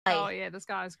Oh yeah, this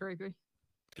guy's creepy.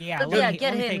 Yeah,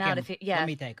 get him out of here. Yeah. Let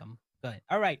me take him. Good.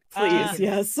 All right. Please,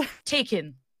 yes. Take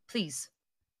him, please.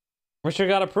 Wish I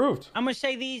got approved. I'm gonna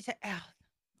say these.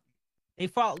 They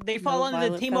fall under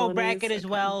the Timo bracket as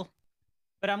well,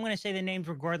 but I'm gonna say the names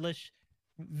regardless.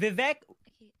 Vivek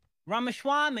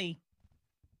Ramaswamy,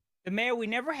 the mayor we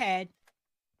never had,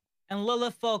 and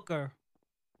Lilith Foker,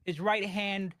 his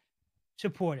right-hand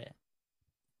supporter.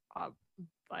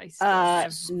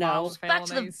 No. Back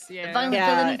to the violent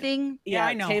felony thing. Yeah,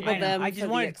 I know. Table them I just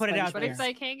wanted to put it out But there. if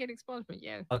they can't get expungement,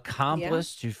 yeah.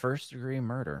 Accomplice to first-degree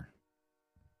murder.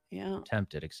 Yeah.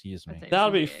 Attempted, excuse me. That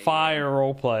would be fire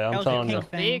roleplay, I'm telling you.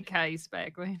 Big case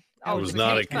back then. It was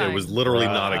not a. It was literally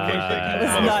not a kingpin. It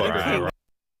was not a king.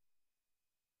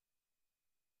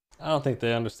 I don't think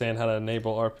they understand how to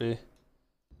enable RP.